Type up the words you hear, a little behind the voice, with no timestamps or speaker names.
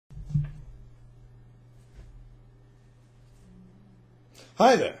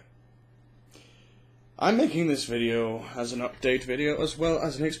Hi there! I'm making this video as an update video as well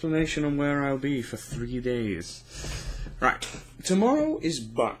as an explanation on where I'll be for 3 days. Right, tomorrow is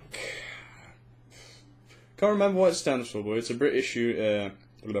B.U.C.K. Can't remember what it stands for, but it's a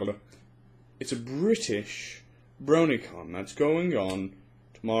British BronyCon that's going on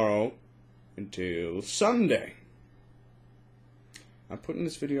tomorrow until Sunday. I'm putting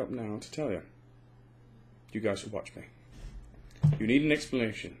this video up now to tell you. You guys who watch me. You need an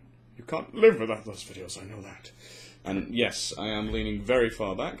explanation. You can't live without those videos, I know that. And yes, I am leaning very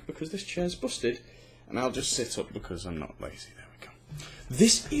far back because this chair's busted, and I'll just sit up because I'm not lazy. There we go.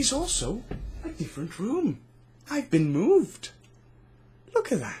 This is also a different room. I've been moved.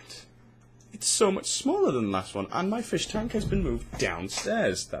 Look at that. It's so much smaller than the last one, and my fish tank has been moved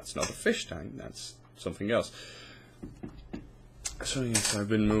downstairs. That's not a fish tank, that's something else. So yes, I've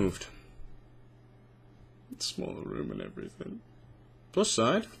been moved. Smaller room and everything. Plus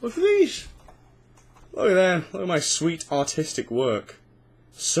side, look at these. Look at that. Look at my sweet artistic work.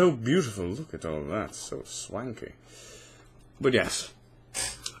 So beautiful. Look at all that. So swanky. But yes,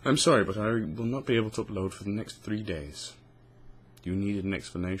 I'm sorry, but I will not be able to upload for the next 3 days. You needed an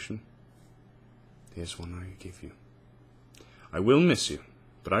explanation? Here's one I give you. I will miss you,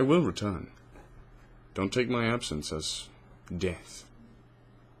 but I will return. Don't take my absence as death.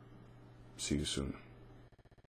 See you soon.